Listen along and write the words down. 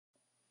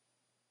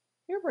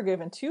we're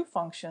given two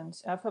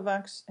functions, f of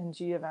x and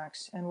g of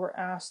x, and we're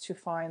asked to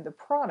find the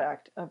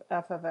product of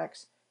f of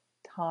x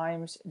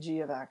times g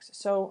of x.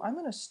 So I'm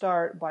going to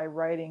start by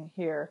writing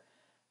here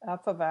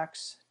f of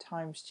x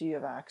times g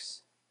of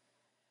x.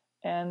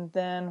 And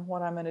then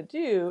what I'm going to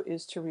do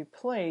is to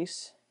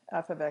replace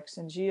f of x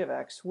and g of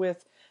x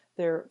with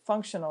their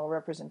functional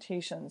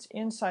representations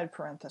inside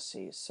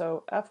parentheses.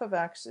 So f of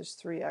x is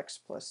 3x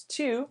plus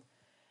 2,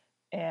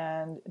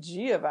 and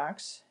g of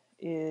x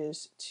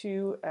is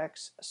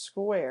 2x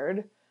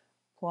squared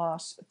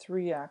plus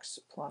 3x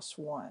plus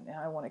 1. And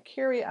I want to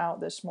carry out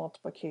this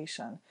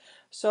multiplication.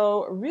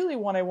 So really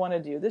what I want to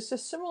do, this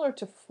is similar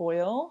to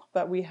FOIL,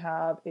 but we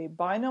have a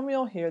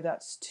binomial here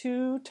that's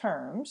 2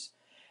 terms,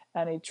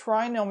 and a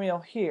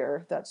trinomial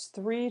here that's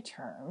 3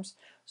 terms.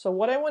 So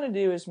what I want to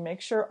do is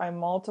make sure I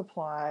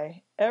multiply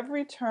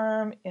every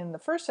term in the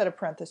first set of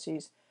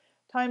parentheses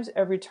times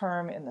every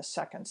term in the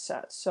second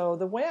set. So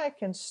the way I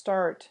can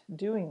start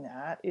doing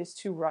that is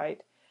to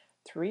write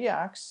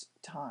 3x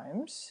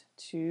times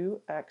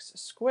 2x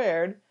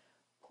squared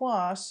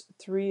plus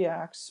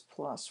 3x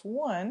plus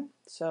 1.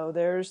 So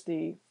there's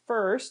the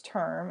first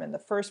term in the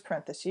first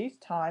parentheses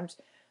times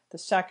the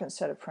second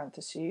set of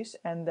parentheses,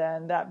 and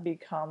then that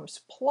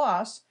becomes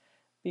plus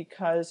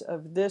because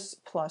of this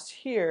plus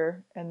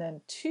here, and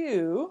then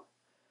 2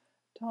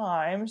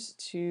 times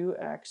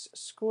 2x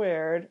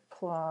squared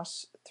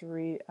plus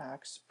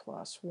 3x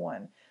plus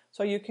 1.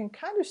 So you can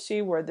kind of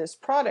see where this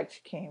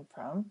product came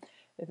from.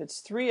 If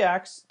it's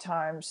 3x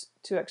times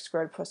 2x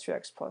squared plus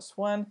 3x plus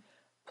 1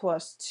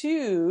 plus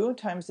 2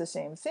 times the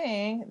same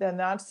thing, then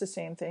that's the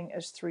same thing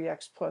as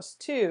 3x plus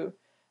 2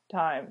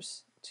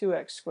 times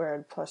 2x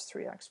squared plus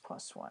 3x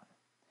plus 1.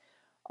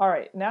 All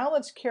right, now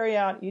let's carry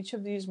out each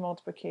of these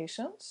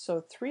multiplications.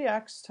 So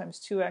 3x times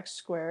 2x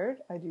squared,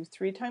 I do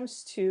 3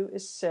 times 2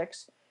 is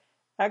 6.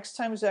 X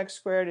times x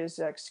squared is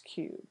x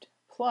cubed.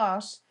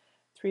 Plus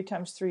 3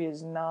 times 3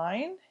 is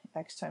 9.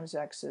 X times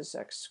x is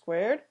x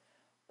squared.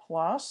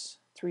 Plus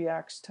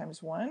 3x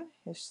times 1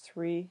 is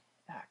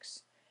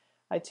 3x.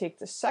 I take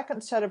the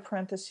second set of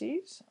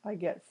parentheses. I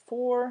get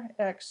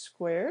 4x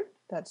squared.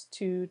 That's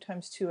 2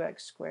 times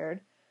 2x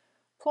squared.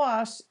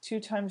 Plus 2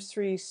 times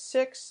 3 is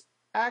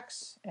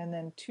 6x, and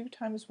then 2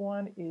 times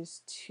 1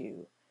 is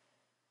 2.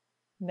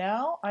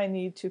 Now I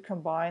need to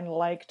combine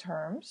like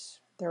terms.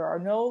 There are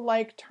no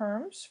like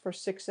terms for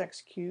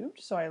 6x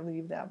cubed, so I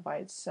leave that by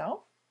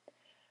itself.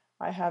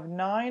 I have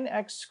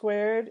 9x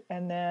squared,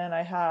 and then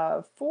I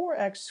have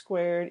 4x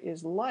squared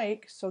is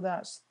like, so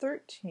that's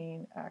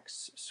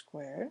 13x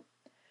squared.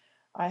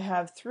 I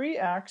have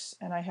 3x,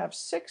 and I have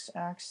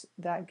 6x,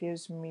 that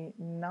gives me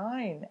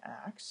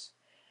 9x.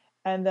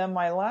 And then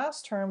my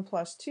last term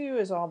plus 2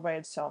 is all by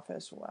itself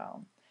as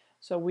well.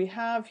 So we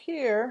have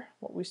here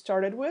what we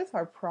started with,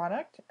 our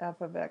product,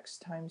 f of x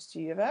times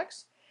g of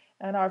x,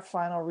 and our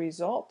final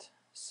result,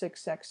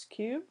 6x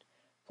cubed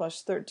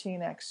plus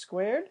 13x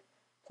squared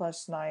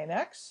plus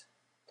 9x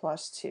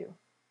plus 2.